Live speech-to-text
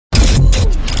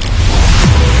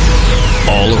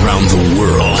around the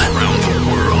world.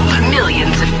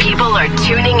 Millions of people are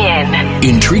tuning in.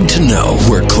 Intrigued to know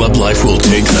where club life will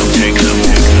take them.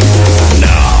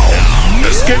 Now,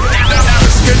 let's get down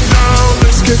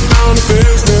to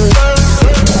business.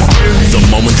 The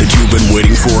moment that you've been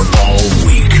waiting for all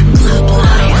week. Club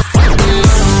life.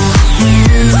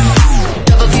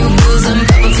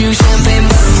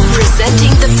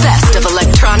 Presenting the best of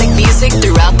electronic music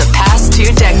throughout the past 2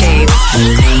 decades.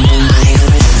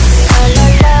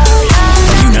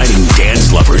 Uniting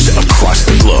dance lovers across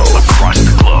the globe.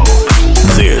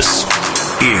 This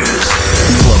is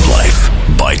Club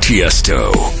Life by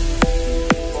Tiësto.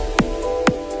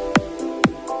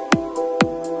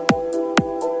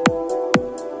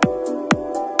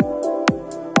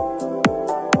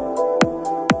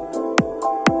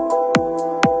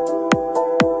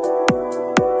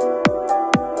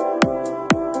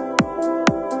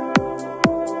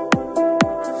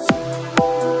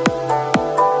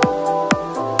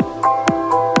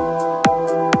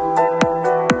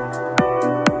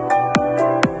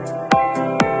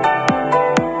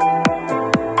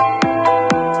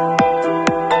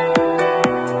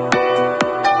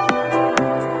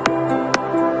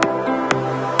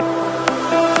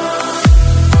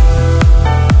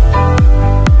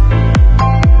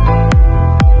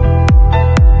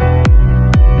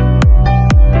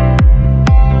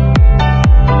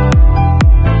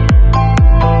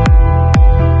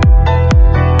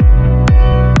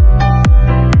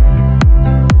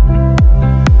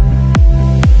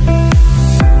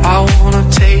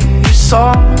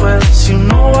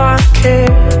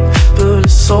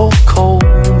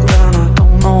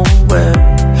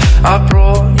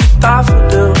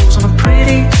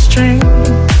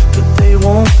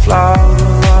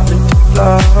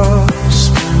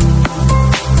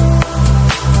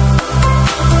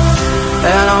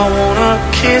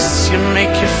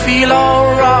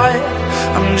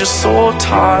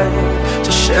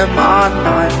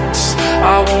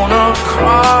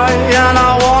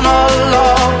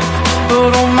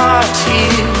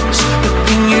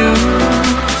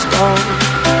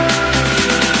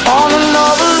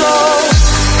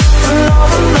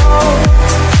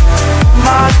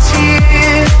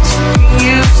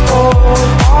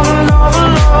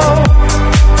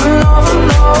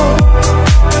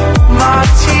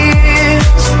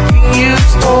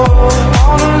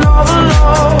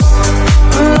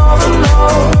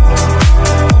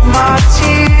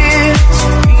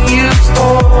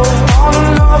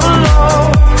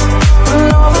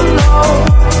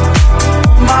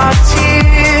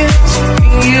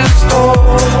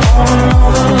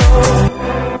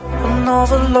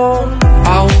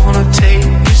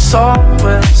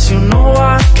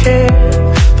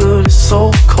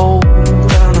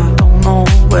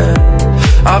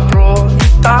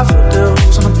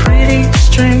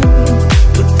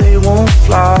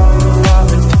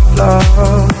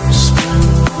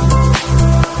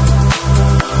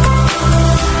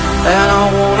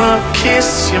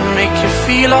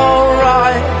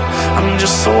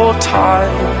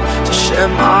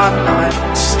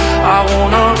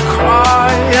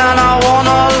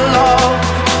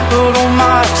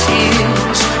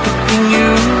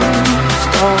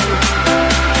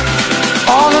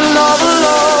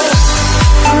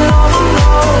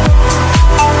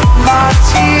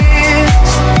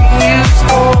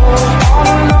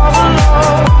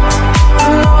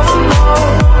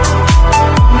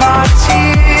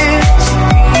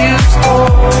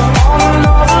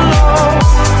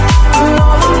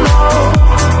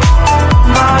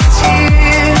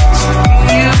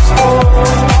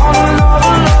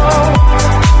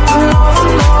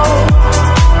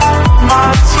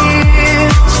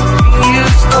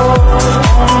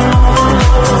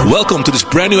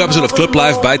 Brand new episode of Club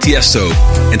Life by Tiësto,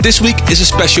 and this week is a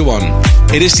special one.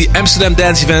 It is the Amsterdam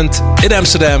Dance Event in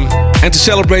Amsterdam, and to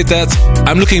celebrate that,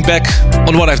 I'm looking back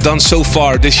on what I've done so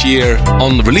far this year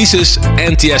on releases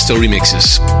and Tiësto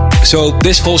remixes. So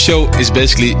this whole show is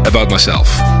basically about myself.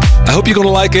 I hope you're gonna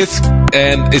like it,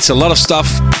 and it's a lot of stuff,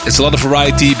 it's a lot of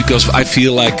variety, because I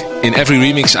feel like in every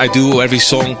remix I do, every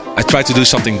song, I try to do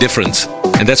something different.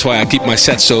 And that's why I keep my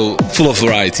set so full of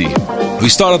variety. We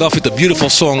started off with the beautiful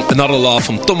song Another Love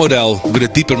from Odell with a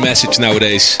deeper message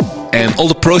nowadays. And all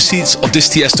the proceeds of this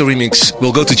Tiësto remix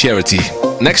will go to charity.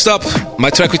 Next up,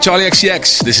 my track with Charli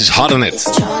XCX. This is Hot On It.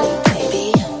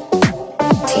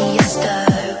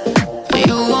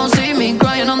 You won't see me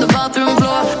crying on the bathroom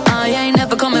floor. I ain't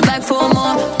never coming back for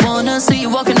more. Wanna see you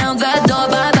walking out that door.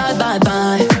 Bye, bye, bye,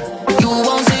 bye. You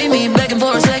won't see me begging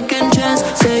for a second chance.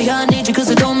 Say I need you cause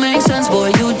it don't make sense.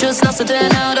 Boy, you just lost a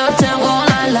 10 out of 10. Won't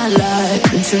lie, lie, lie.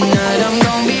 And tonight I'm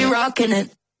gonna be rocking it,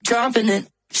 dropping it.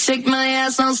 Shake my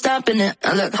ass, no stopping it.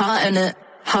 I look hot in it,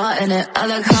 hot in it. I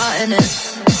look hot in it.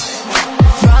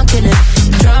 Rocking it,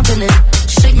 dropping it.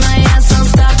 Shake my ass, no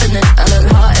stopping it. I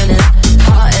look hot in it,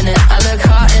 hot in it. I look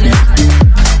hot in it.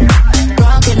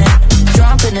 Rocking it,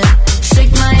 dropping it.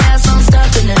 Shake my ass, no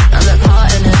stopping it. I look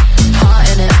hot in it, hot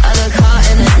in it. I look hot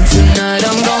in it. Tonight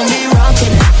I'm gon' be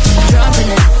rocking it, dropping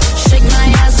it. Shake my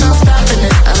ass, no stopping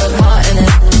it. I look hot in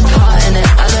it, hot in it.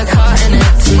 I look hot in it.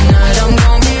 Tonight I'm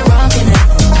gon' be rocking it,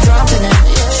 dropping it.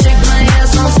 Shake my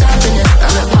ass, no stopping it. I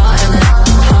look hot in it,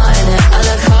 hot in it. I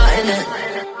look hot in it.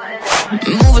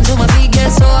 Moving till my feet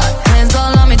get sore. Hands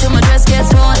all on me till my dress gets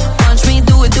torn. Watch me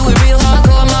do it real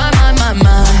hardcore. My.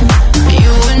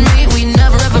 You and me, we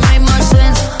never ever made much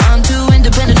sense. I'm too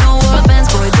independent, no offense.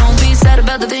 Boy, don't be sad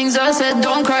about the things I said.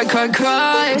 Don't cry, cry,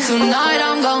 cry. Tonight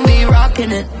I'm gon' be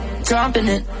rocking it, dropping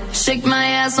it. Shake my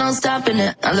ass, no stopping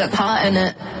it. I look hot in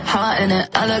it, hot in it.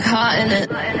 I look hot in it.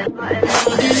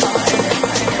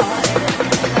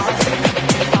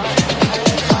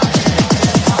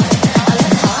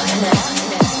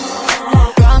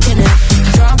 Rocking it,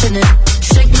 dropping it.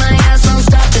 Shake my ass, no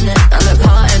stopping it. I look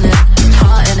hot in it,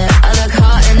 hot in it. I look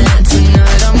hot in it.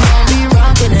 Tonight I'm gon' be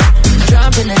rocking it,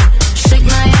 dropping it. Shake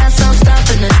my ass, no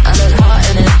stopping it. I look hot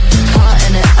in it, hot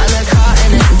in it. I look hot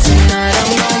in it. Tonight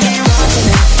I'm gon' be rocking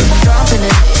it, dropping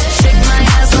it. Shake my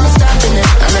ass, no stopping it.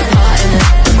 I look hot in it,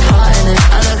 hot in it.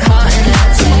 I look hot in it.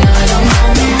 Tonight I'm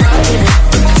gon' be rocking it,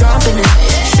 dropping it.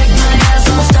 Shake my ass,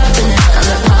 no stopping it. I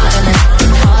look hot in it,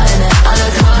 hot in it. I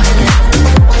look hot in it.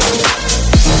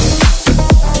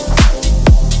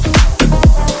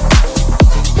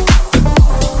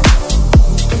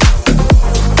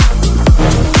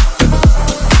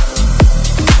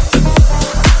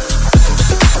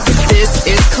 This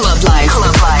is Club Life.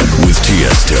 Club Life. With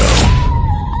Tiësto.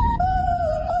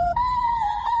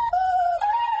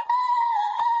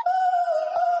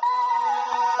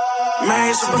 मैं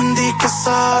इस बंदी के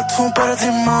साथ हूँ पर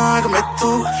दिमाग में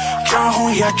तू चाहूँ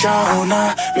या चाहूँ ना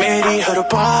मेरी हर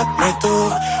बात में तू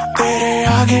तेरे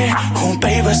आगे हूँ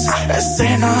बेबस ऐसे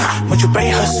ना मुझे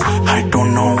बेहस I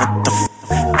don't know what the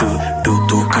do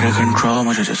तू करे control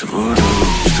मुझे जैसे voodoo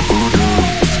जैसे voodoo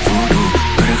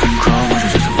करे control मुझे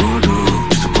जैसे voodoo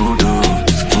जैसे voodoo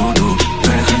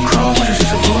करे control मुझे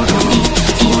जैसे voodoo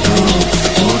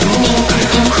करे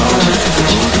control मुझे जैसे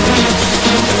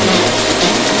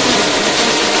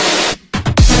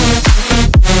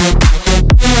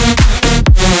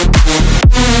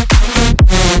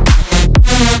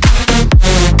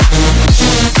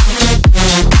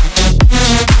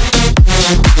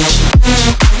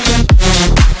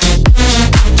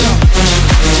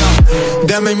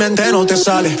De mi mente no te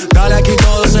sale, dale aquí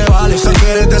todo se vale. Sé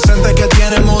que eres decente, que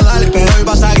tienes modales, pero hoy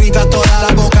vas a gritar todas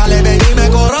las vocales. Baby, me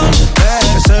corrompe,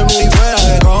 ese booty fuera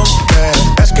de rompe.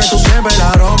 Es que tú siempre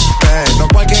la rompes, no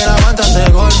cualquiera aguanta ese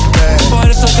golpe. Por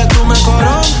eso es que tú me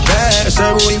corrompes,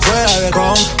 ese booty fuera de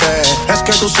rompe. Es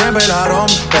que tú siempre la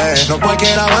rompes, no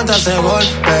cualquiera aguanta ese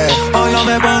golpe. Hoy yo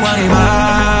me pongo a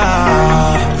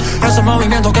animar, esos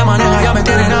movimientos que maneja ya me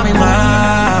tienen a mi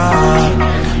mal.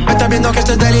 Estás viendo que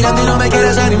estoy delirando y no me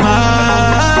quieres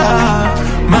animar.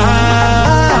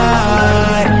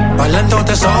 Bailando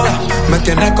te sobra, me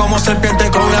tienes como serpiente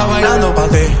cobra bailando pa'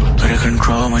 ti. Take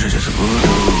control, much just a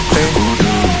voodoo.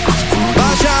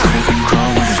 Badshah, Take control,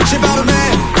 much just a she bought me.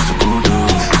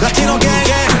 Latino gang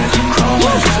gang. Take control,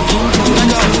 much just a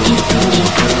voodoo.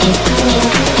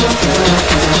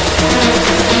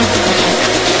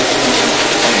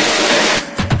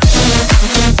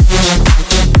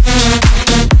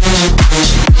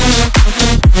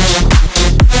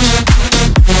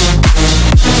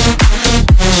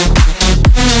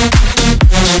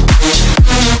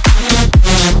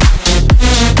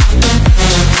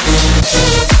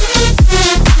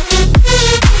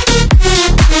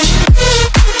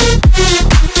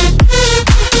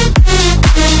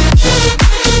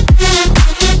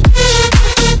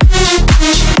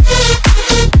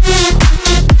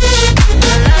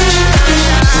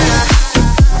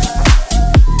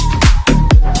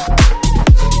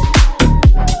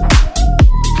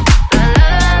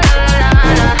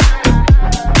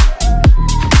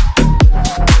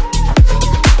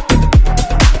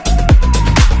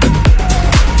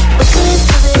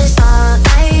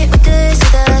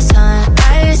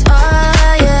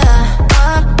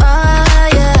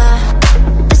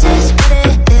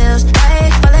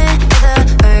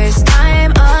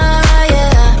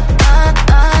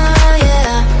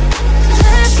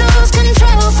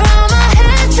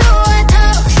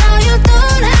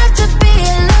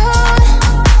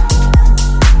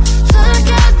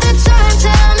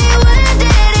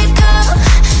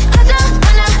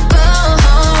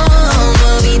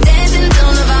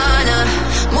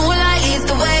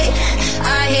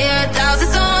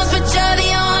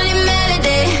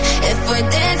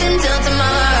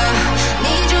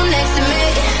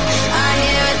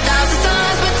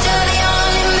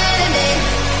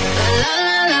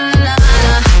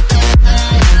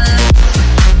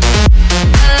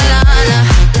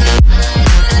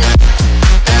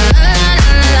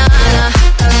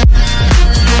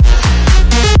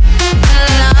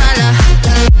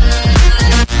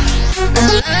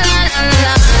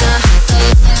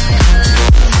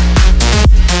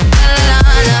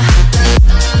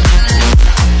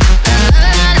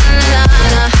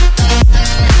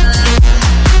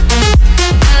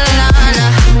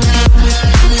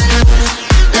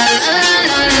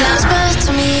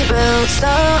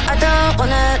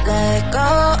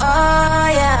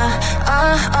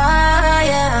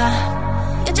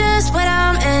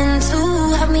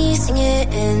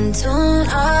 it in tune,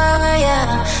 oh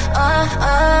yeah, oh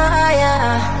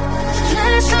yeah.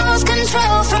 Let's lose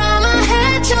control from our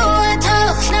head to our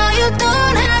toes. Now you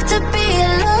don't have to be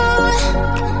alone.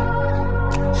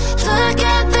 Look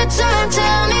at the time,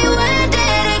 tell me where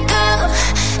did it go?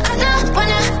 I don't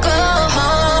wanna go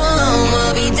home.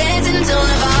 We'll be dancing till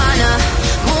Nirvana.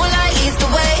 Moonlight leads the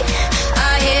way.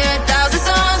 I hear 1,000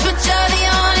 songs, but you're the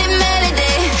only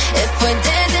melody. If we're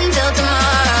dancing till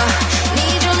tomorrow,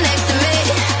 need you next to me.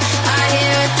 I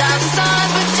hear 1,000 songs,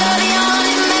 but you're the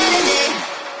only melody.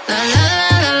 La la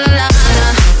la la la la.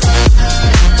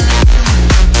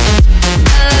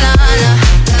 La la la.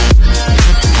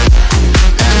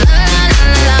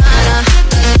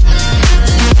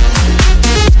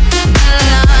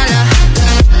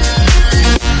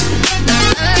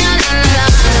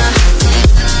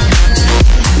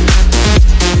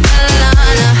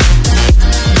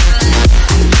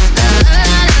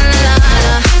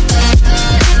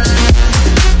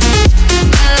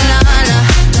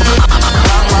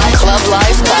 Club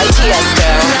Life by Tiësto.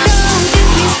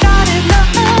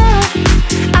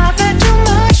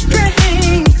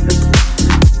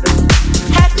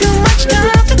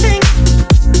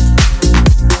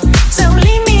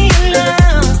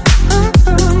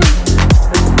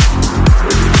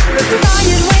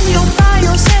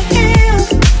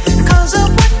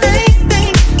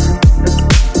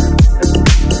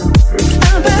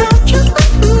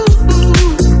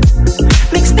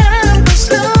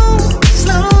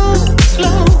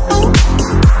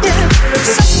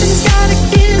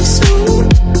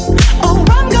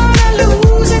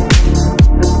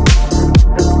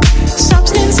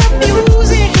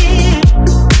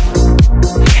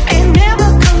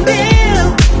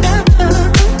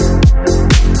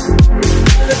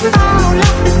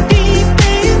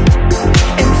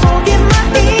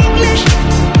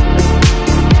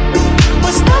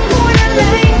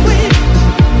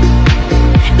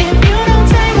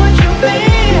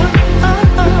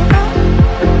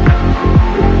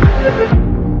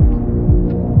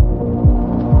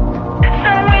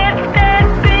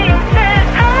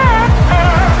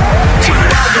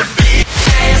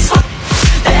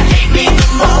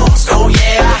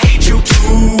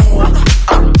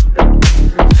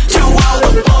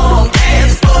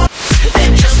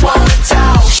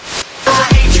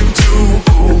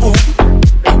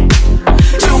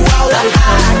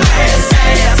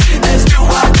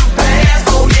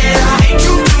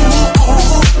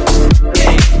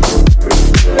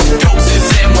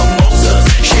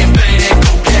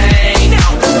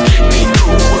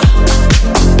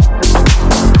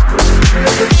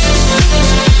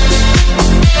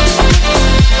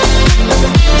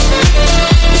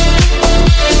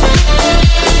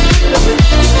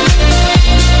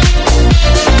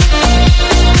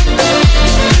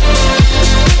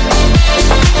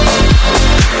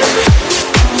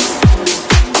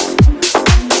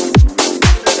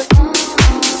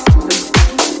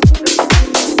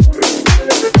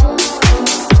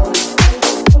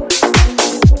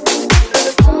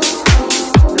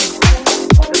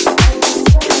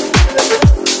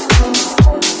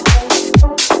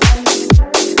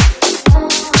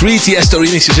 Three Tiësto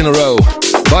remixes in a row.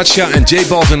 Badshah and J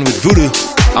Balvin with Voodoo.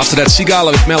 After that,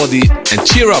 Sigala with Melody and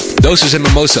Cherub, Doses and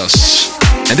Mimosas.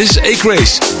 And this is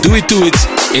ACRAZE, Do It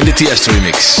in the Tiësto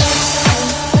remix.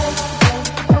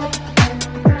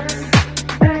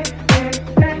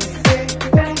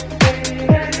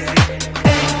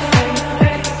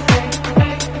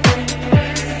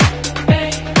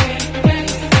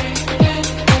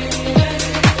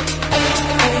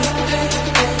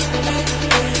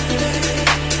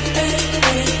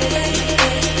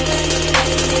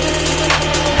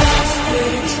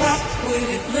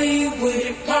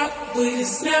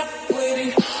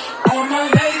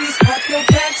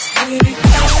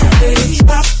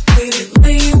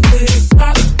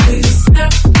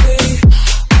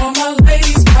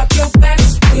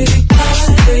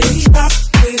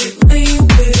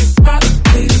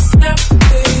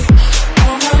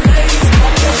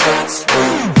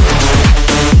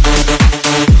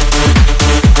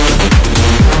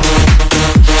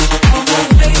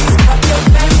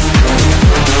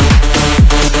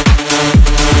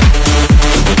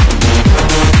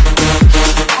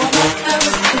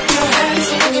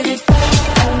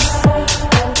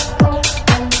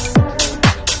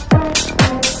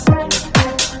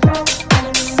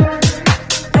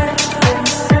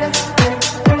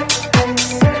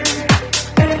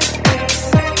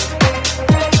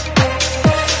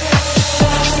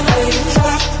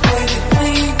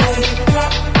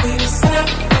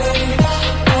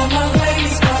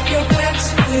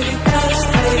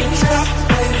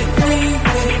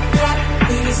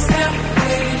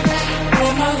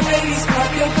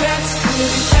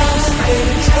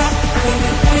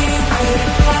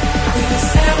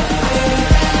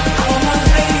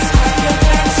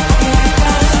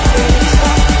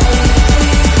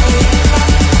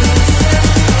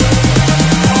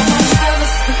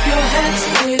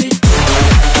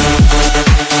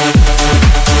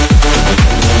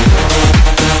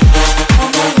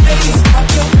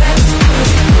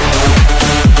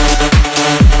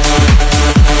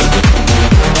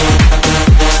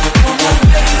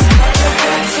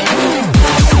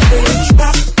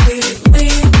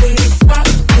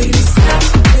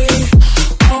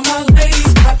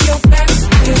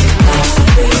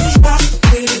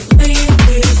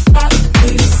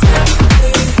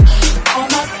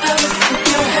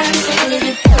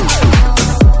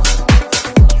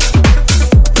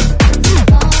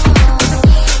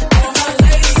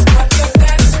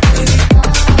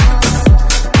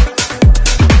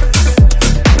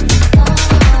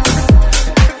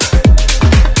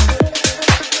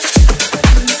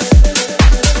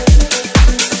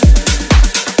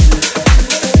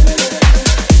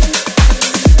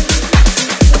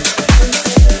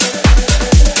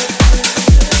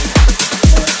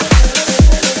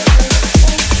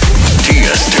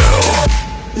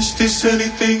 this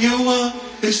anything you want?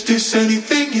 Is this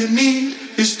anything you need?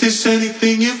 Is this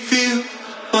anything you feel?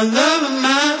 My love and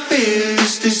my fear.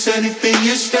 Is this anything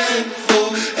you stand for?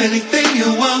 Anything you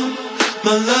want?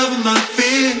 My love and my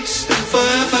fear. Stand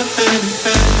forever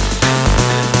and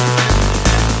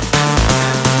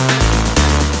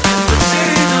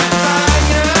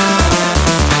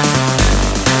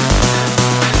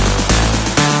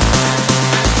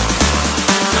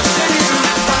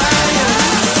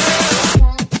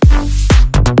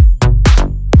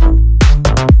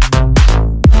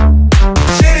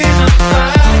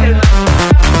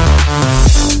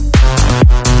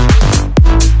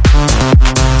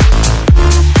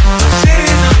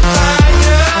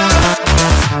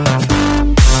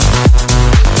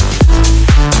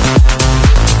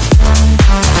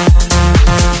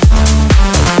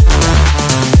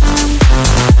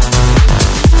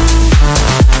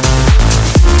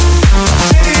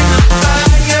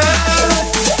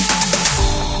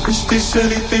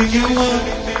anything you want?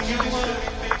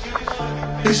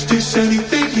 Is this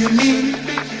anything you need?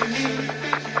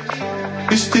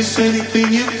 Is this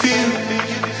anything you feel?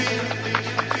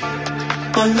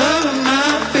 My love and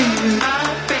my fear.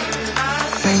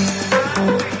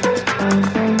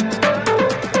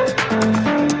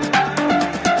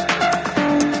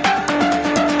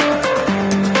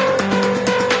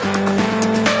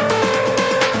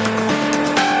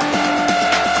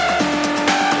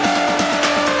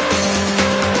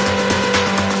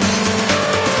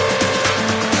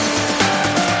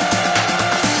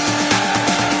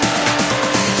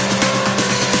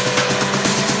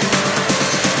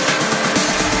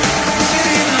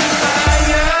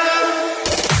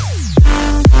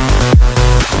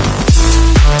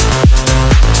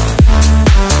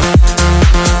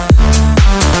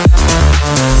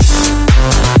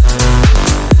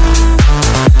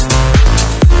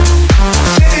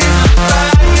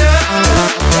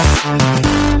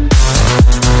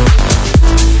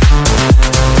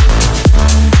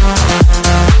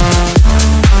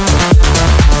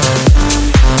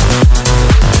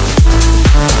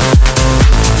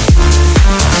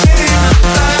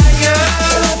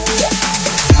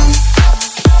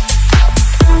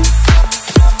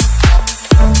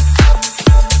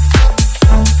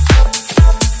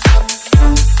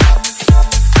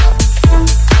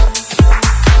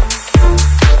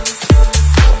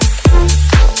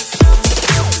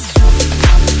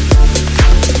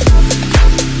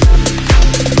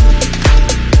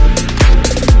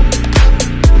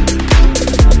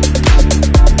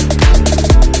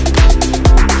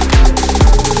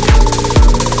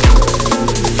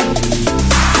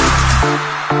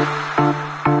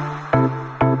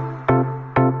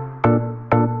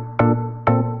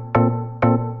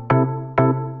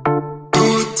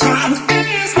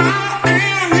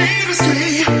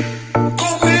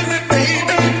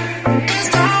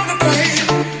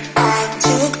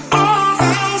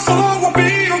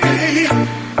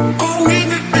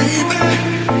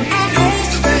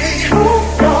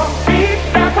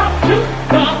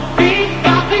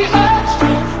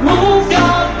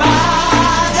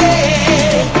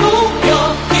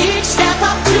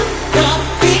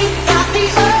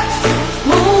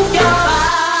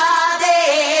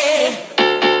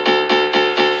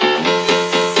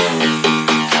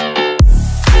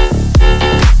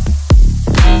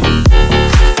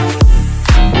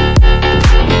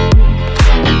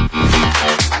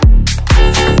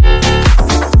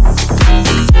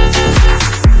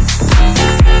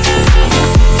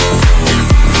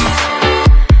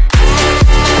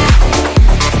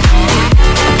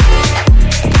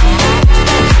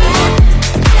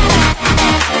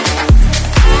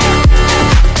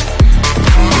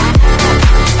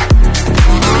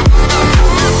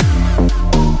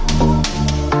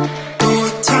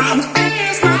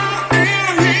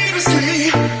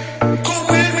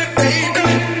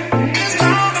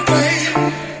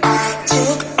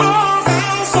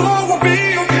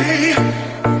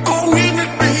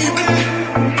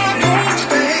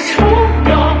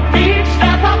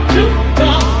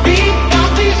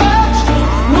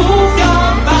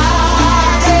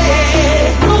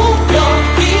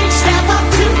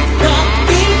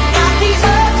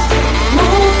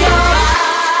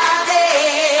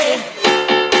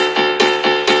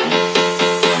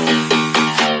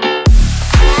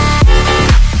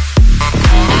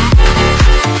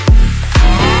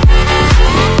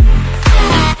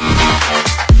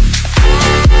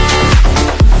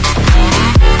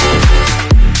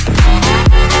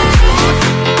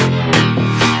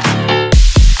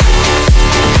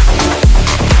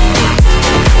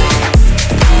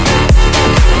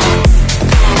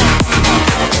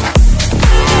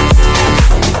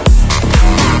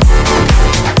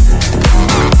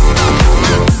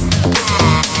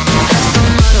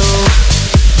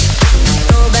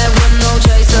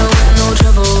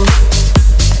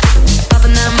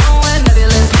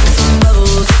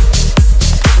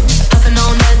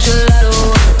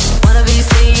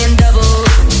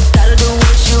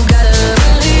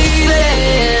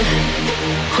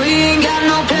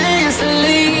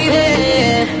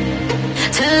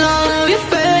 Tell all of your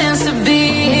friends to be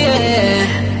here.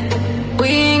 We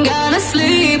ain't gonna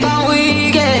sleep all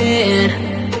weekend.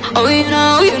 Oh,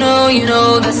 you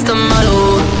know that's the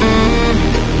motto.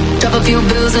 Drop a few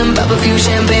bills and pop a few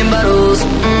champagne bottles.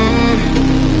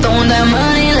 Throwing that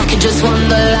money like you just won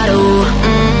the lotto.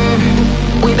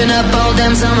 We've been up all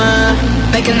damn summer,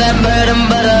 making that bread and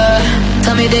butter.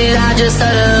 Tell me, did I just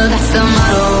stutter? That's the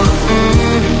motto.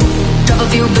 Drop a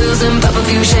few bills and pop a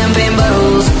few champagne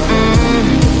bottles.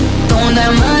 Throwing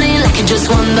that money like you just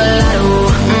won the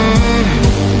lotto.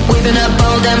 We've been up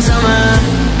all damn summer,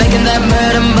 making that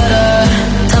bread and butter.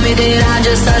 Tell me, did I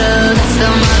just stutter? That's the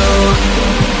motto.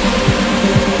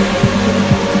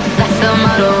 That's the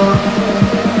motto.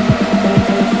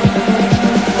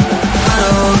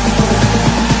 Motto.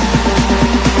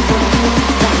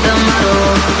 That's the motto.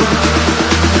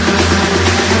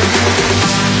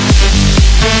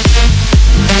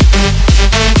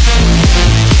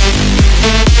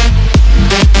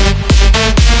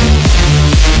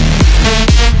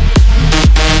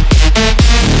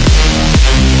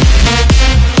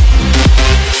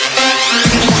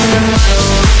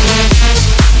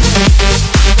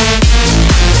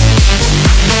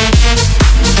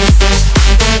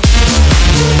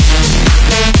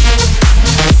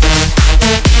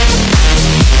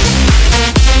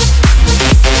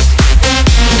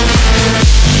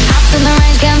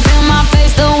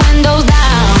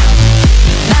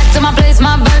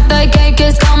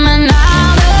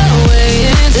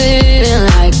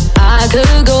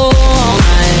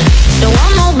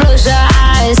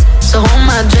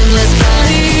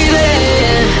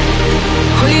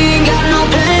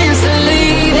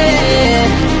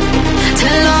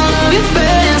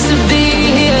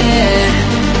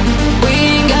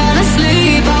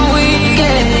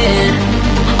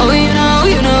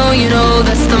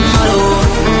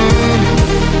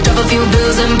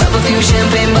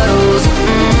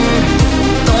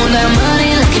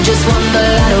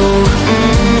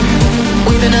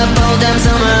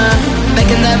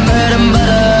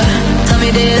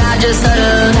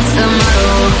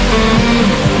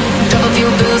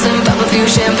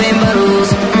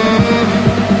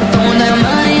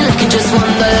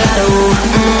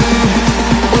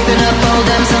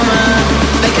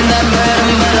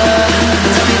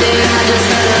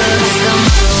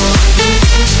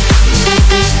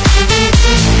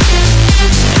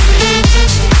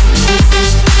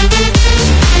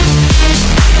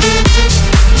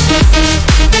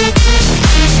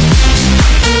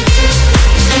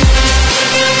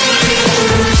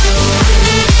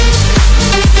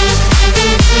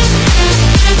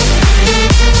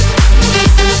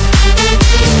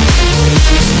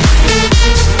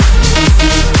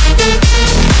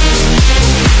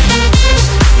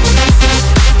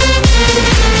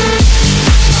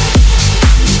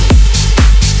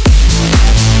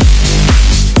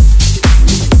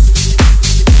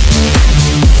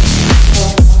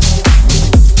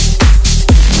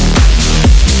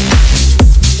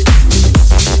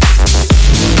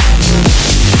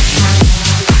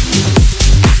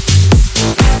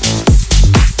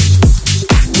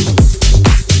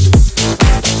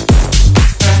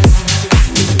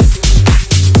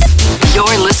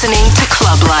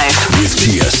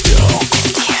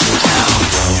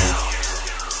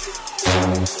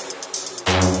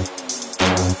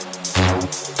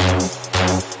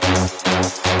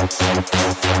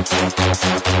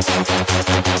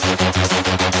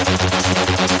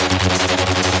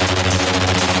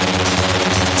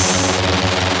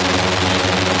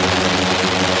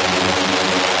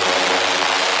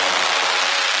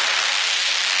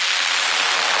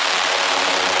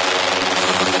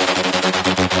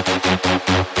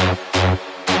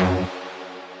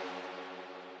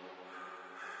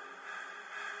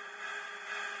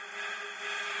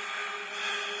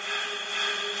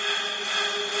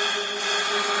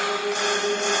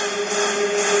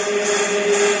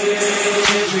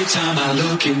 time I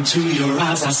look into your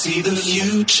eyes, I see the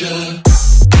future.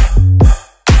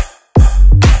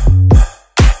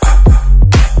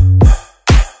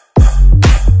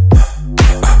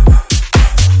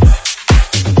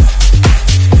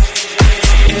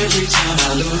 Every time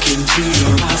I look into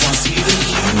your eyes, I see the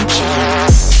future.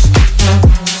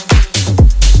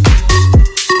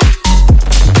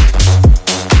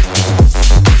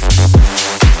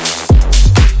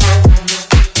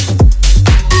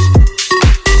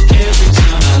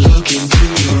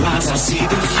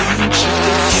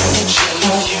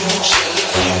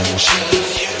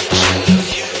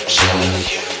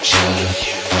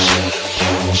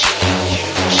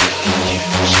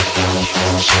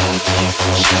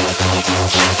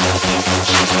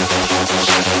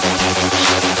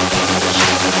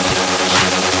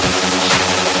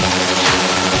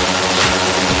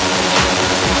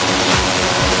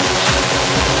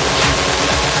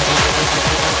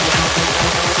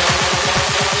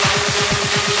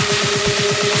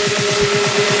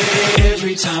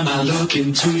 time I look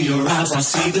into your eyes, I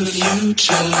see the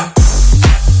future.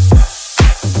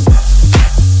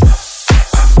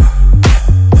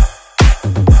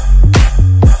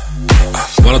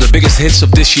 One of the biggest hits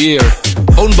of this year,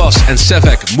 Öwnboss and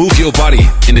Sevek, Move Your Body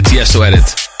in the Tiësto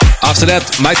edit. After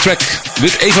that, my track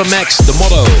with Ava Max, The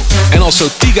Motto, and also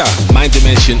Tiga, Mind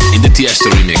Dimension in the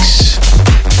Tiësto remix.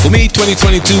 For me,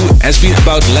 2022 has been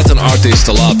about Latin artists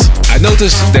a lot. I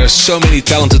noticed there's so many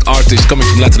talented artists coming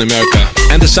from Latin America,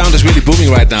 and the sound is really booming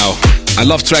right now. I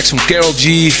love tracks from Karol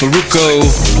G, Farruko,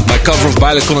 my cover of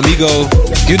Baila, Conmigo,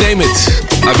 you name it,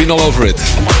 I've been all over it.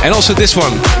 And also this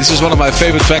one, this is one of my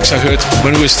favorite tracks I heard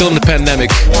when we were still in the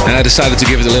pandemic, and I decided to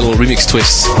give it a little remix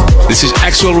twist. This is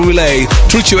Axel Rulay,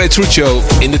 Trucho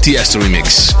in the Tiësto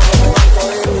remix.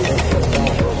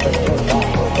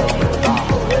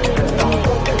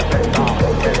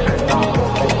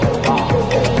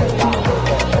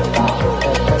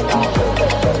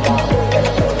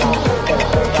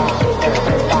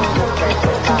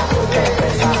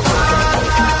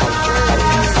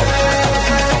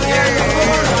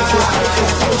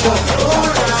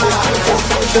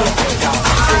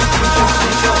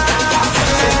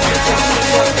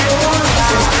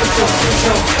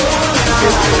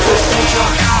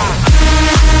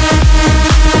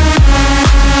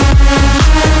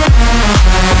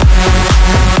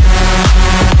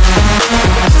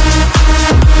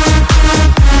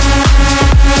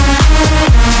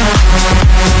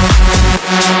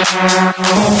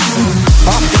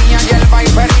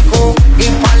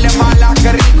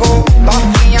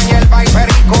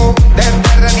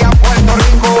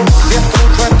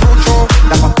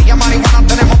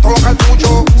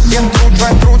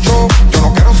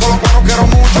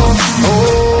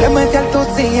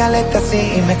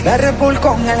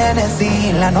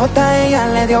 La nota ella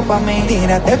le dio pa' mí.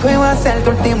 Tírate que iba a ser tu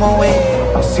último wey.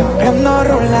 Siempre ando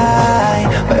Rulay,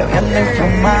 bebiendo y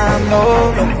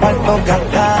fumando, los cuartos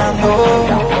gastando.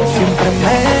 Siempre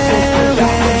me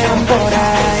ven por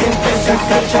ahí, se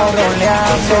cachao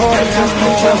roleando, las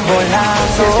noches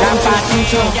volando.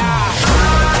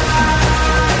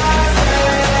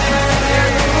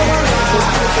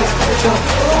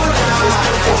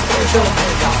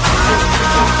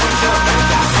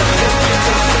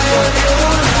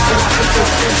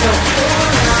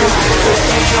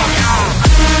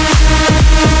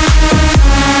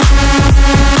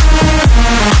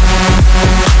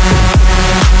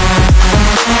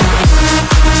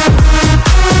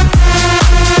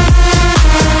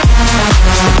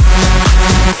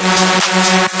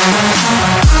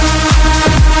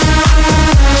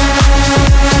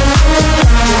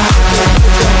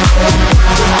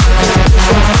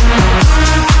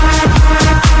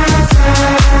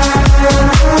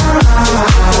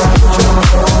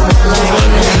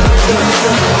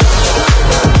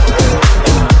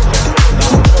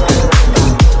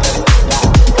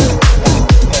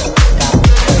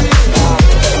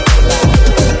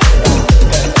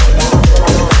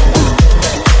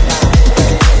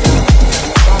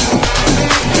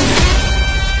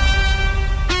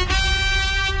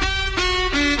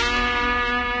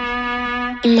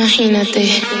 Imagínate,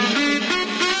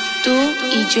 tú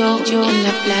y yo en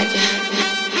la playa,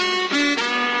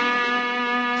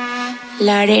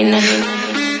 la arena,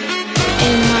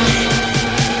 el mar,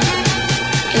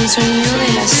 el sonido de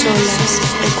las olas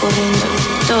recorriendo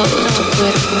todo tu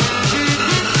cuerpo.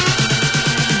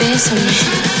 Bésame,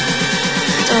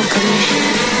 tócame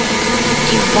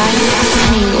y baila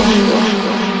conmigo.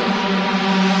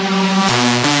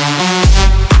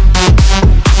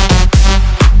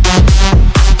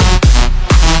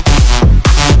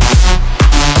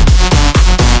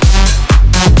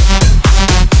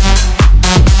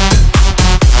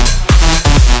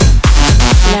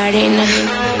 Arena.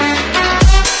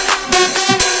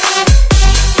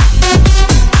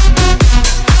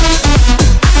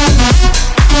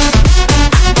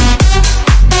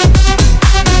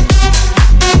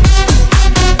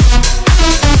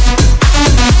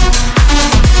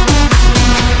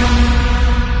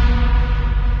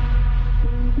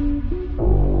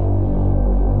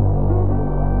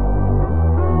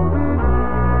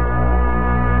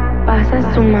 Pasa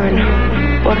su mano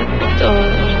por todo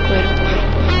el cuerpo.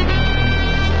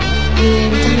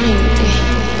 Lentamente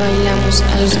bailamos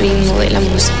al ritmo de la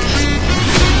música.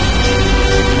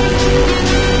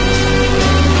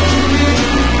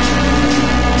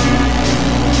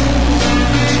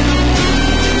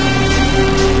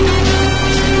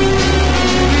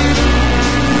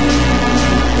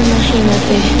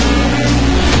 Imagínate,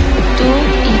 tú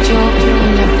y yo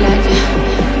en la playa,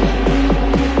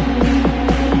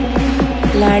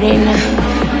 la arena,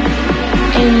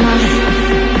 el mar,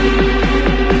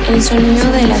 el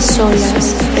sonido de las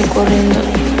olas recorriendo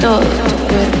todo tu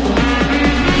cuerpo.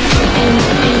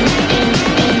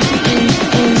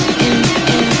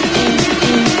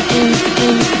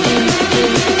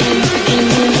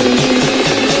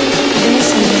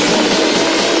 Bésame,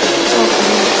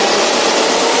 tócame,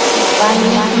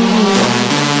 baila conmigo.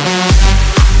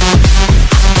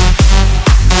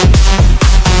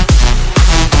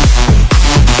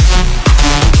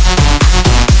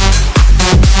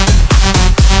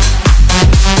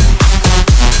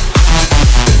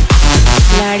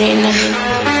 La arena.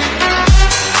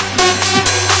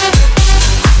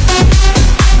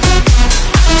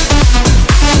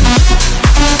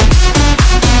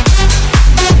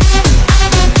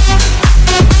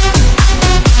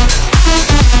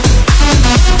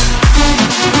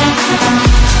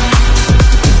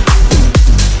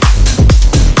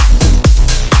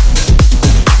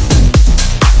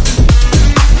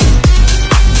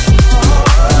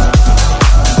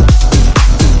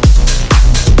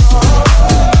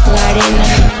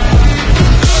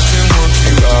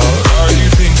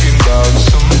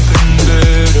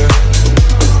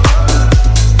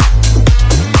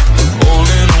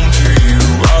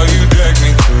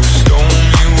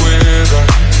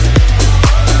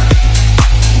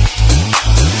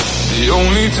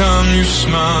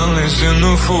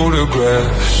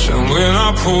 Photographs, and when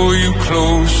I pull you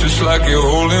close, it's like you're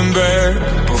holding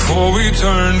back. Before we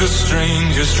turn to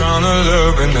strangers, trying to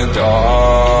love in the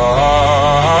dark.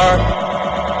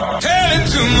 Tell it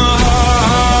to my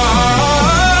heart,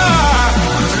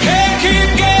 'cause I can't keep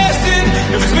guessing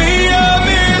if it's me you're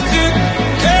missing.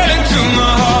 Tell it to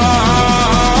my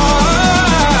heart.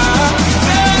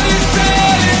 Tell it,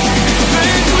 it's a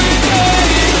place we're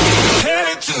getting. Tell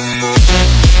it to my heart.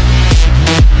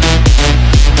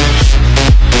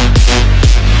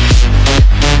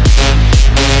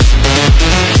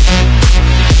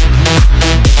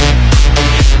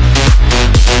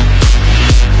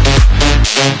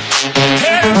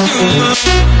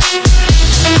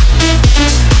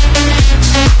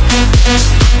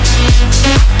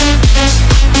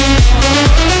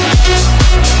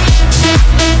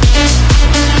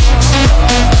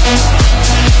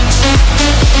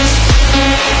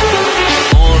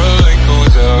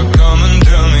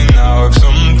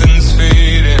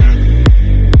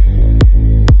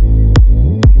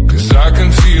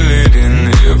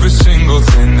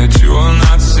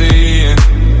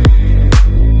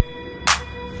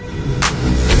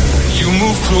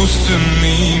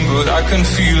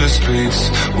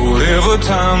 Whatever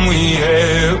time we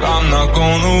have, I'm not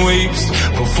gonna waste.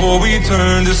 Before we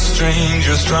turn to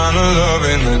strangers, trying to love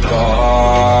in the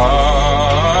dark.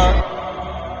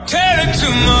 Tell it to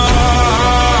my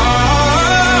heart,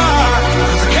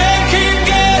 'cause I can't keep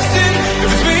guessing if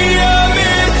it's me you're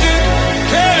missing.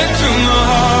 Tell it to my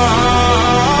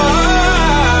heart.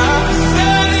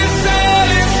 Silence,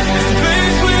 silence, it's the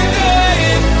place we're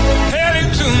dying. Tell it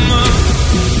to my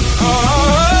heart.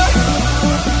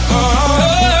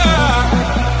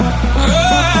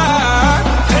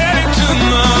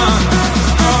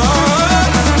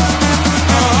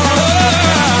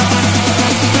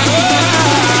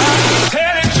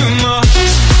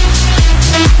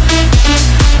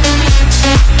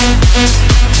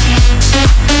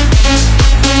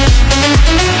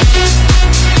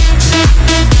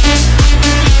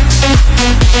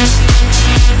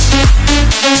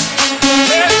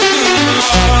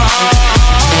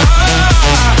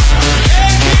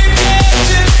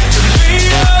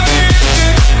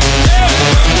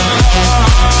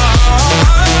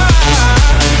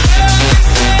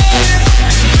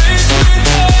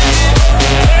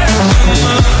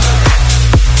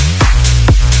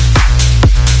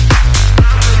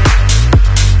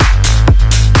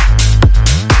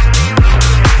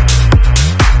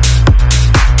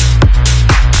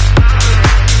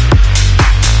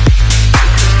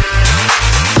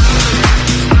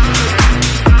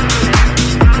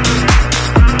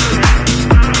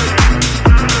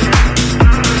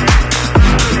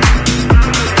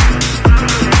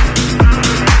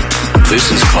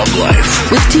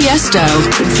 With Tiësto.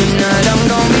 Tonight I'm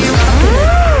gonna be rocking it.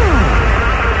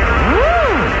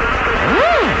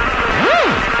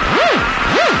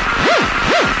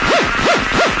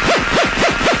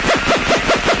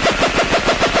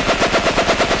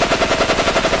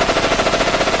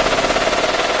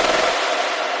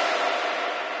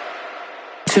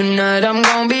 Tonight I'm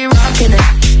gonna be rocking it,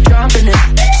 dropping it.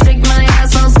 Stick my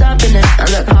ass on stopping it. I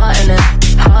look hot in it,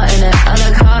 hot in it. I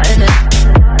look hot in it.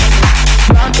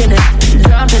 Rocking it,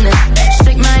 dropping it.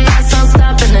 Stick my ass on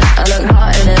stopping it. I look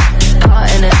hot in it, hot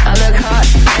in it. I look hot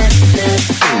in it.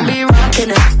 I'll be rocking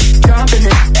it, dropping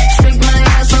it. Stick my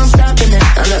ass on stopping it.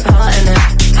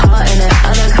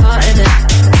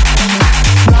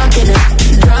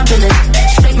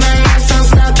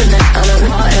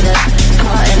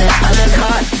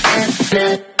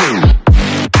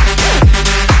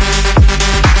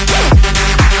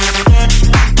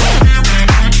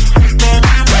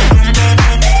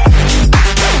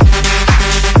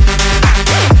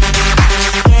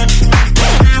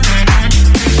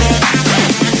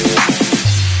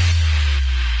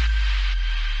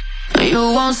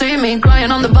 You won't see me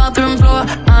crying on the bathroom floor.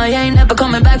 I ain't never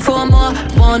coming back for more.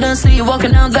 Wanna see you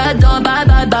walking out that door. Bye,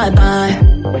 bye, bye, bye.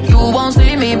 You won't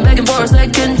see me begging for a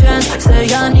second chance. Say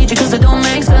I need you cause it don't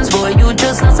make sense. Boy, you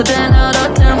just lost a 10 out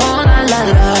of 10. Oh, la, la,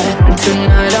 la.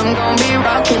 Tonight I'm gonna be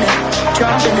rocking it,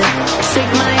 dropping it.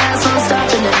 Shake my ass, I'm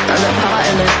stopping it. I look hot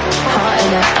in it, hot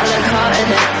in it. I look hot in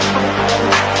it.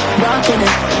 Rocking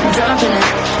it, dropping it.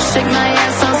 Shake my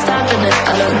ass, I'm stopping it.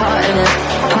 I look hot in it,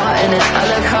 hot in it. I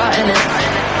look hot in it.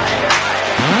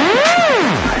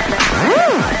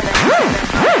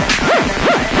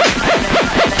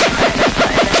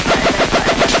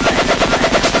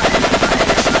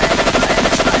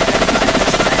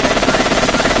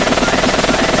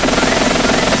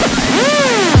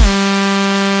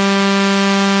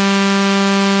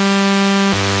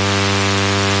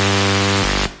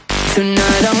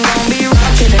 Tonight I'm gonna be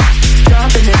rocking it,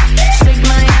 dropping it. Shake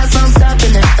my ass, I'm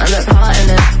stopping it. I look hot in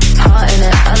it, hot in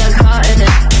it. I look hot in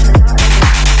it.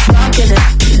 Rocking it,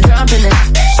 dropping it.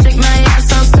 Shake my ass,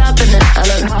 I'm stopping it. I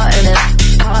look hot in it,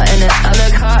 hot in it. I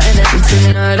look hot in it.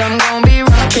 Tonight I'm gonna be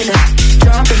rocking it,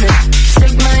 dropping it.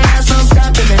 Shake my ass, I'm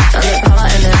stopping it. I look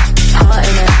hot in it, hot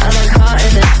in it. I look hot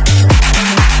in it.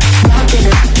 Rocking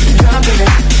it, dropping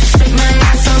it. Shake my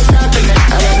ass, I'm stopping it.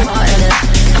 I look hot in it,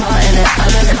 hot in it. I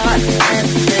look hot in it.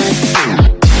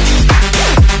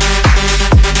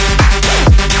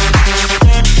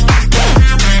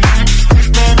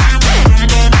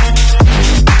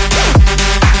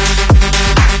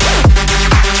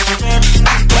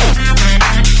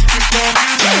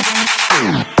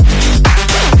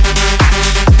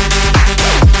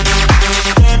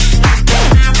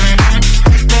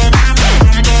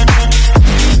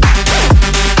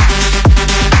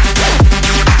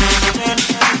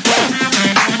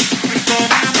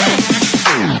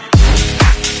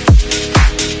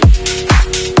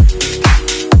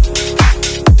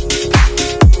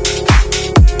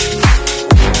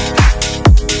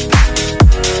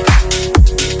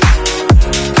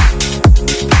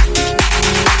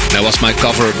 My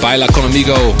cover Baila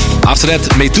Conmigo. After that,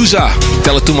 MEDUZA,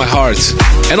 Tell It To My Heart.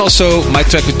 And also my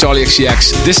track with Charli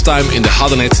XCX, this time in the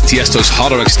Hotter Net Tiësto's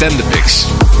Hotter Extended Mix.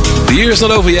 The year is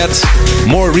not over yet.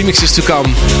 More remixes to come,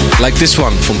 like this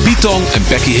one from Tong and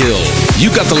Becky Hill. You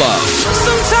Got The Love.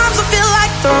 Sometimes I feel like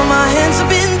throwing my hands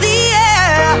up in the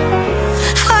air.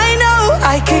 I know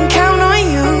I can count on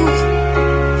you.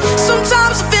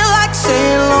 Sometimes I feel like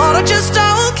saying, Lord, I just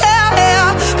don't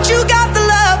care. But you got the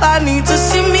love I need to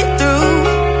see me through.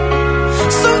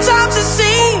 Sometimes it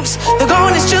seems the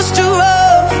going is just too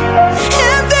rough,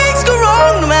 and things go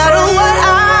wrong no matter what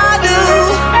I do.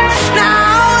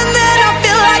 Now and then I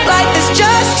feel like life is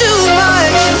just too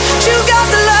much. You got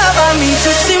the love I need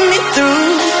to see me through.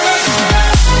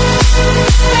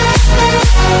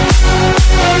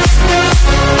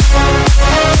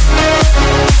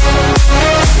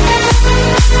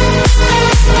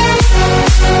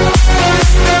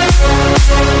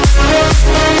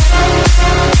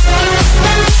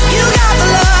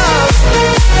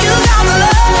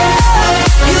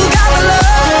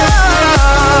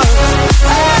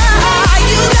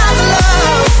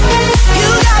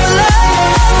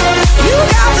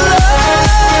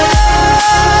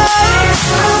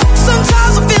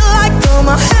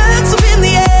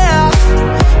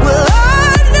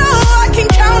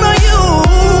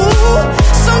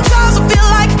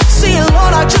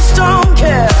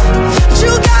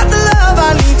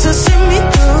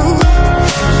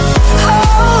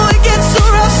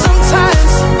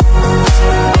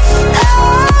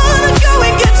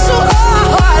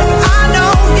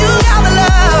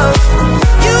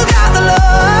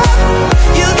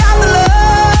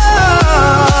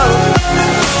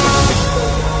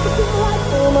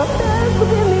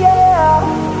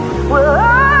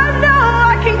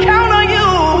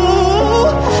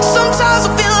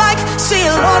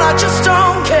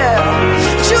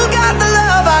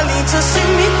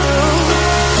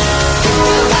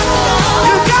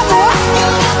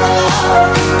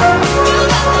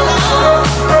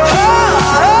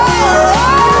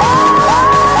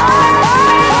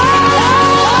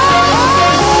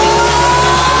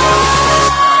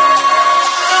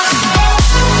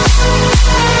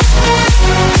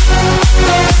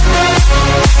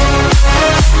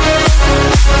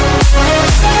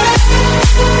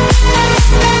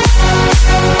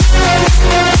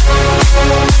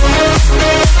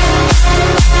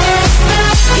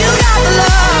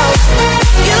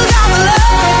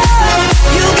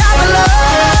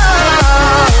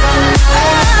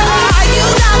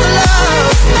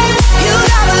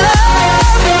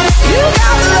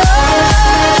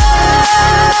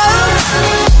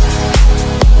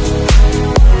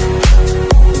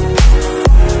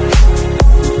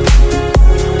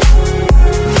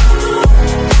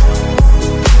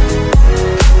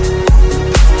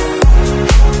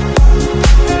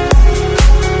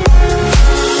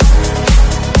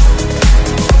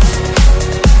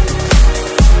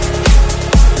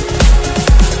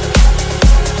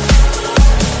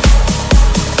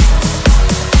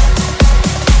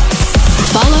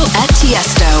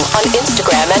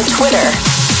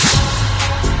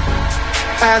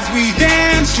 as we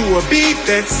dance to a beat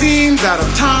that seems out of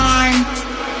time,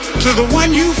 to the one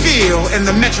you feel in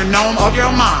the metronome of your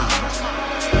mind.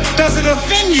 Does it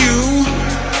offend you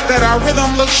that our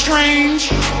rhythm looks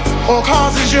strange, or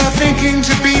causes your thinking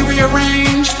to be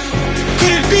rearranged?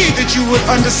 Could it be that you would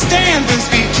understand this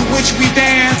beat to which we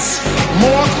dance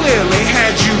more clearly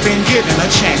had you been given a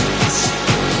chance?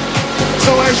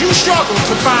 So as you struggle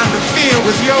to find the feel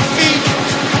with your feet,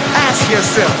 ask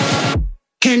yourself,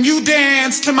 can you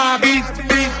dance to my beat?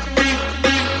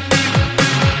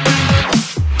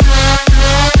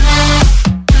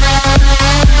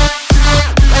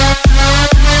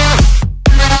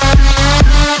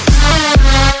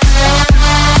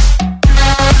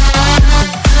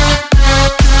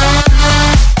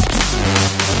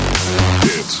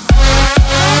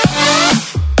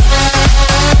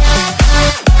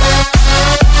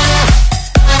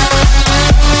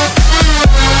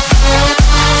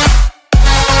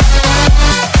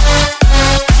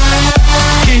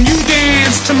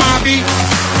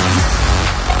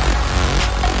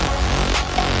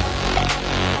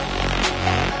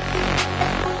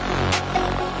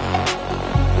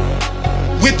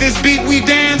 This beat we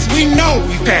dance, we know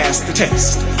we passed the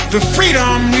test. The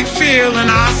freedom we feel in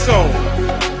our soul.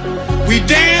 We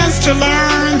dance to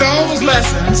learn those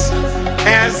lessons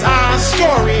as our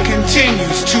story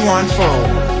continues to unfold.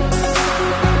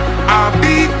 Our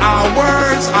beat, our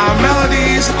words, our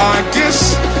melodies are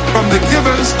gifts from the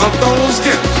givers of those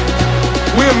gifts.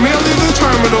 We're merely the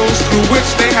terminals through which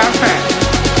they have passed.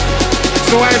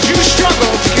 So as you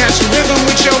struggle to catch a rhythm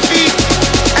with your feet,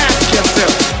 ask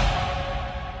yourself,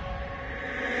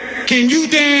 can you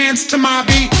dance to my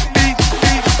beat?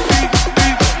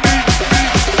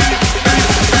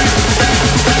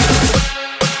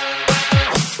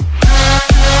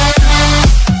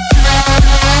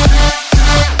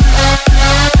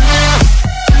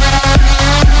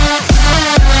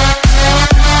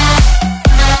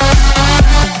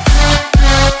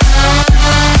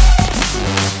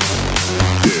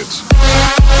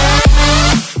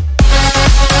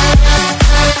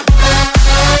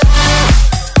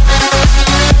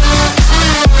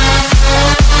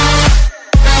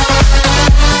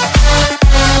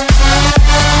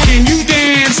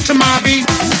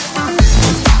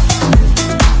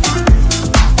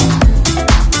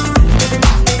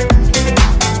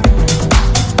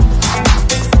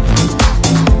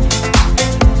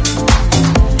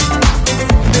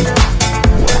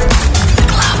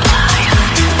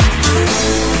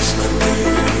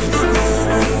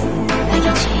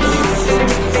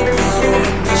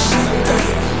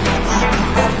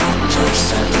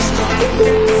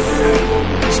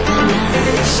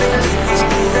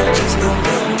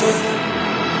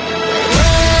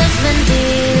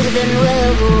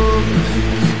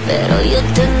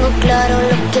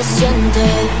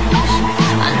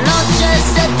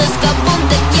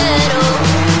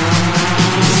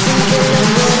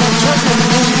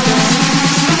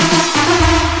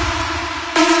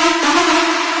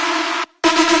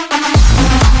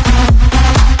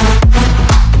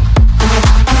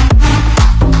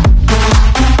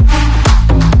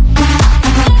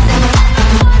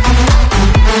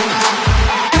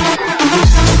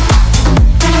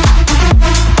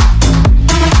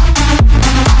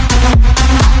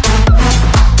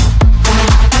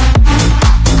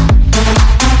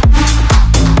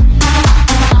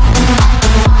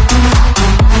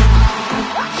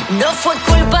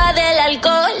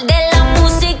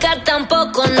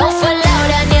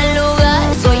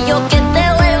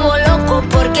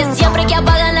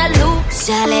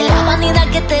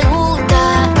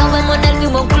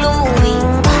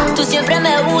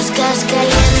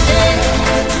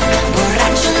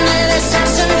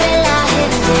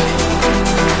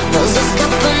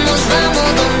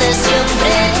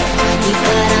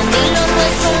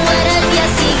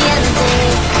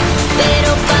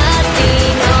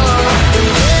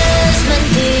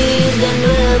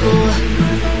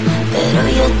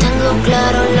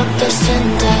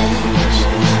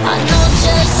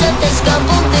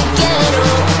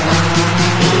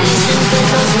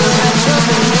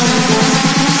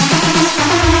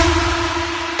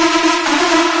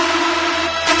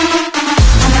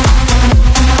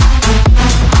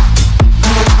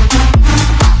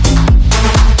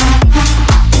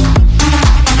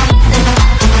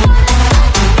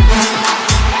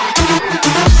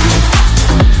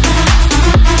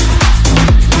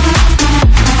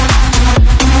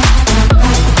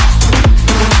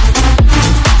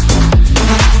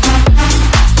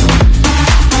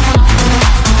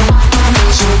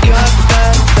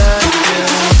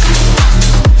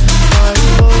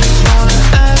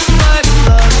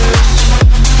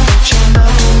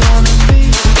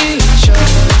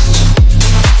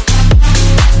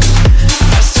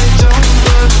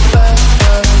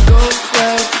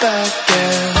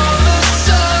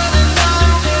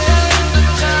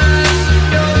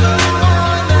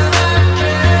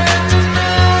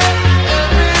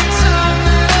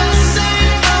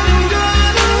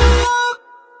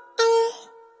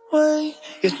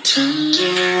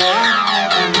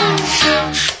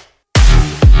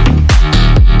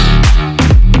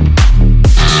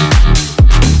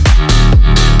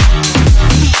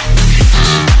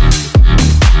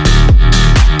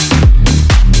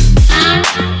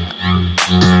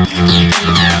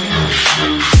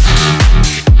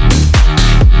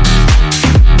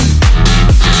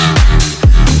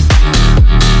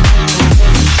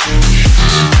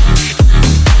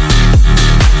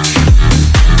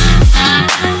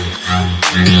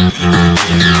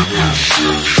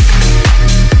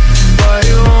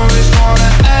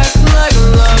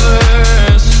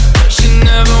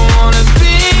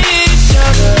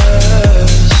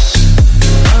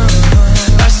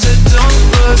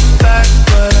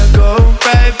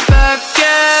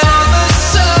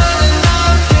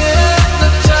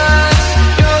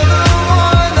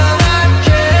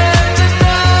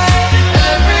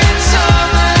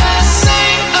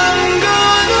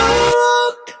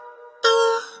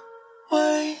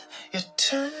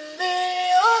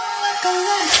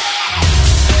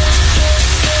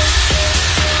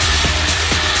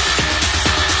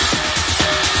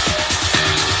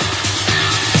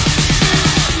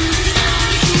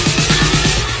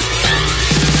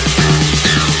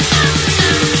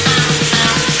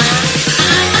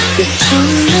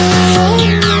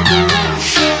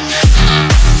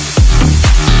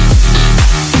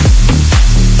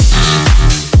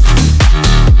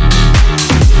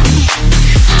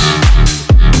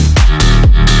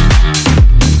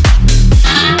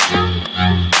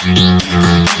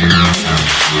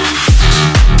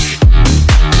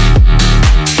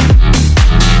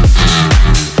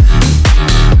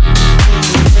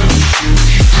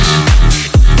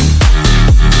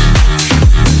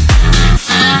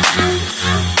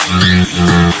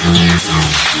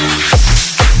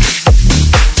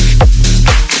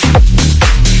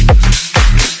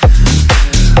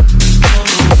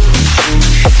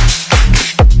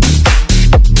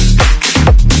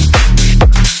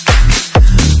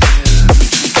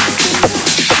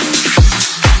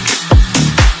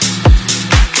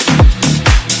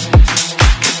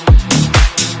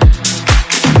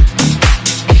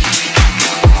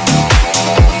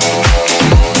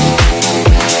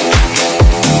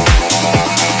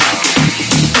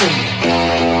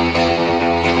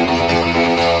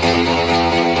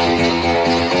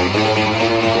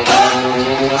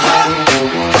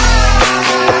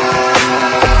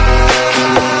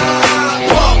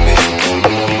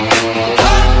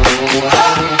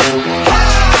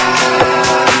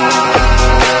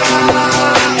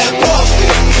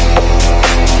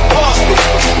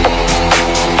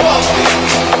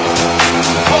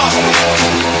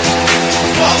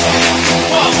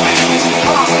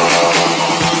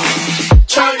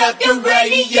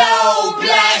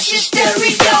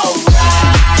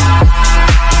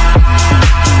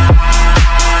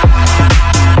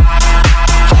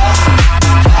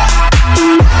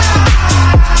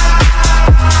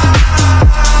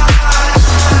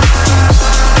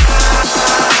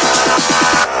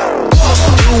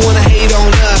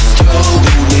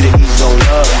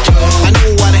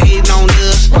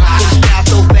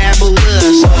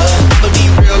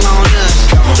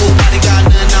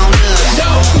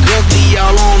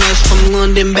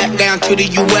 to the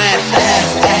U.S.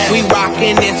 We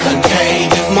rockin' this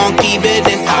contagious, monkey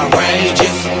business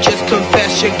outrageous. Just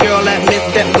confess your girl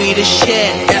admits that we the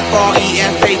shit.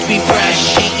 F-R-E-S-H, we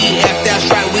fresh. G-E-F, that's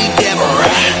right, we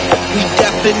different. We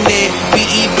definite,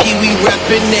 B-E-P, we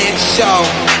reppin' it. So,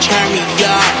 turn me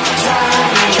up,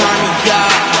 turn me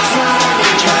up,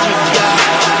 turn me up.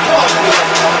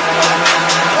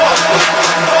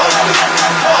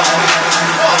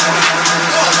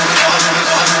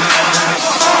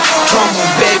 Come on,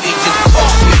 baby, just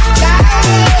pump it,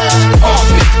 pump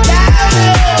it, pump it,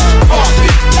 pump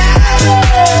it,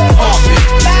 pump it, pump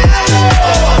it.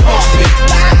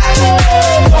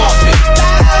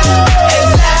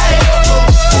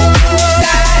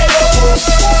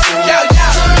 Yo, yo,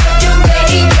 you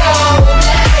ready, go,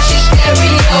 blast your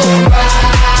stereo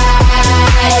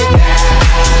right now.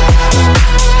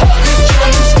 All this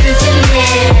joint is sizzling,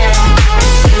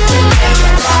 sizzling.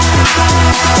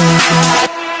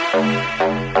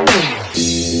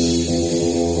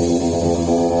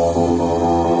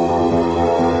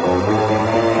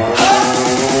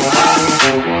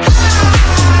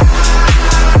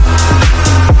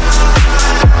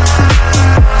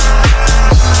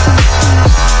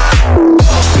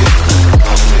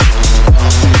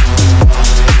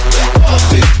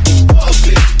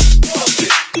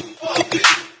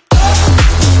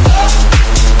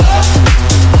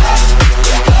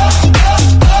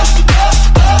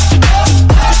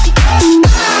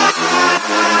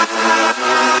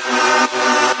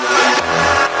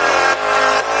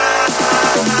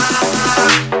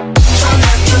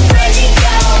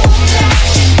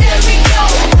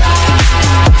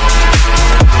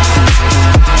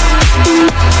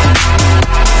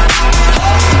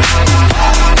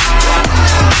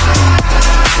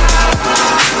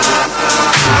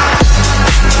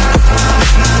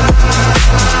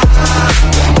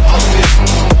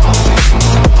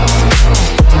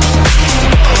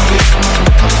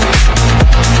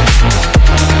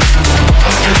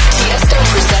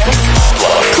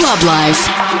 Life.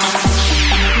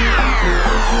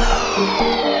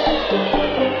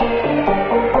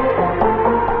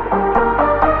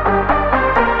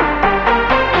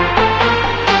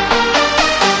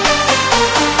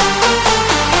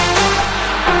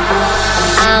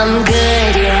 I'm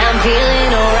good, yeah, I'm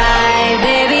feeling alright.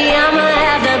 Baby, I'ma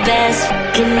have the best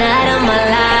fucking night of my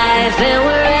life. And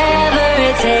wherever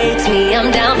it takes me, I'm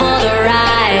down for the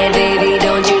ride. Baby,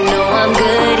 don't you know I'm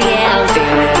good, yeah, I'm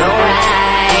feeling alright.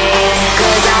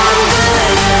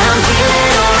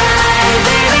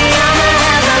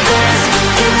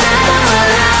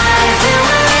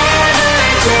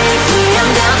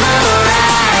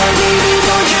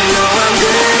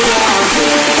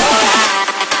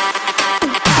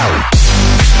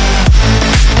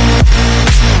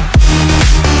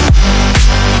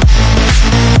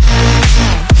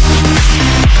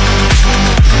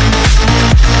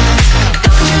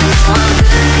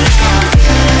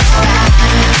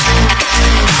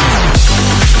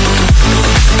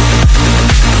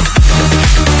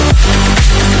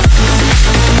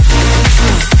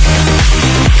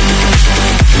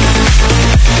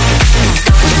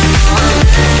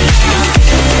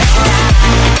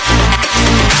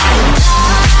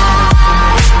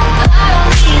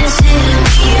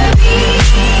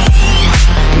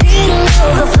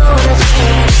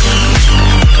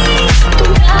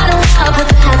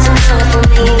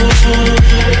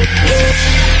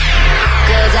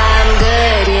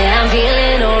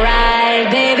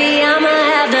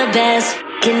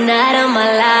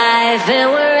 life,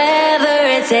 and wherever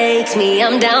it takes me,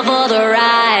 I'm down for the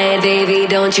ride. Baby,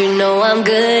 don't you know I'm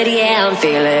good? Yeah, I'm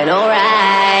feeling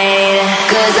alright.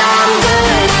 'Cause I'm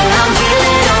good, I'm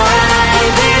feeling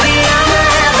alright. Baby, I'ma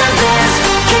have the best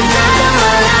fucking night of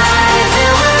my life,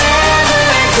 and wherever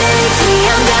it takes me,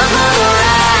 I'm down for the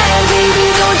ride. Baby,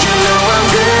 don't you know I'm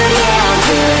good? Yeah, I'm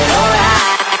feeling alright.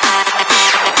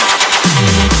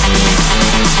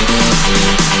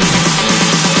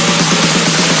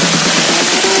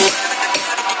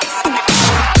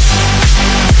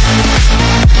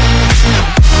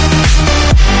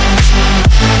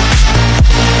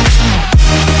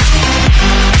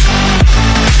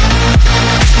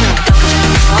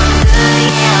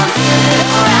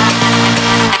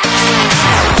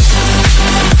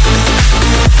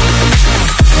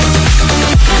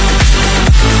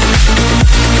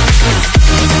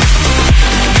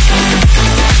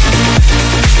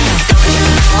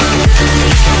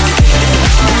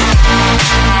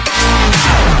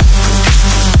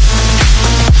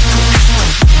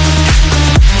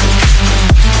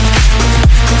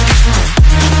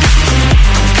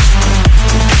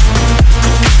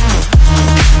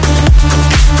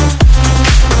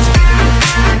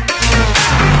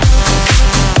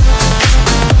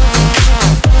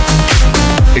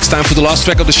 Time for the last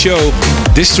track of the show.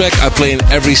 This track I play in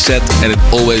every set and it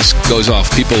always goes off.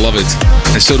 People love it.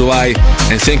 And so do I.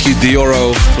 And thank you,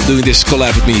 Dioro, for doing this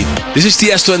collab with me. This is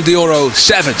Tiësto and Dioro,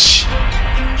 Savage.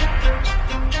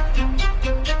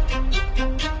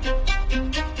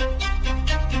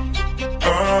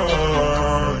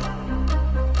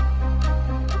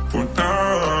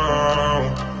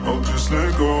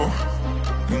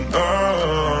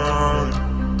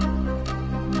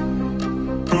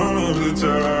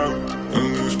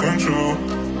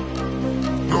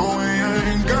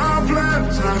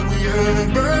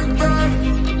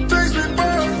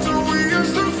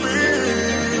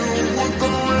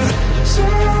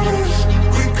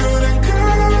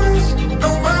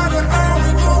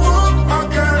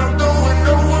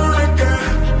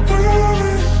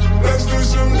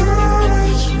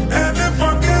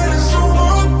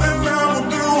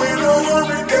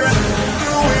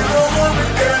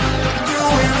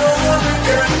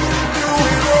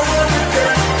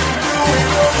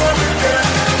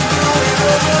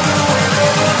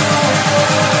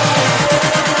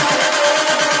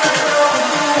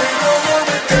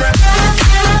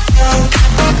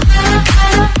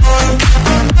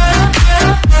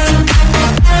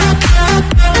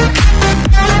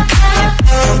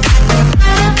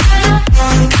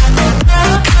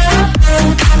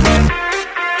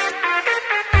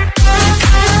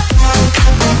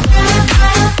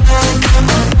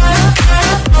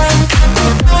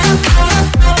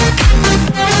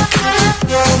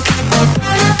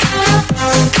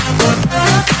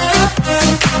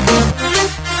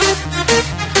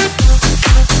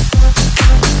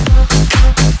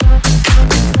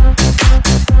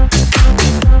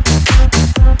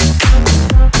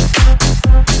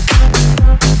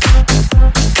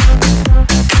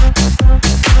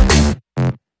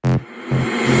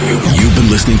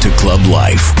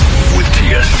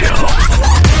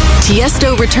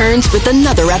 Tiësto returns with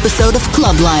another episode of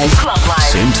Club Life.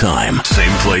 Same time,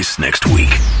 same place next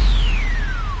week.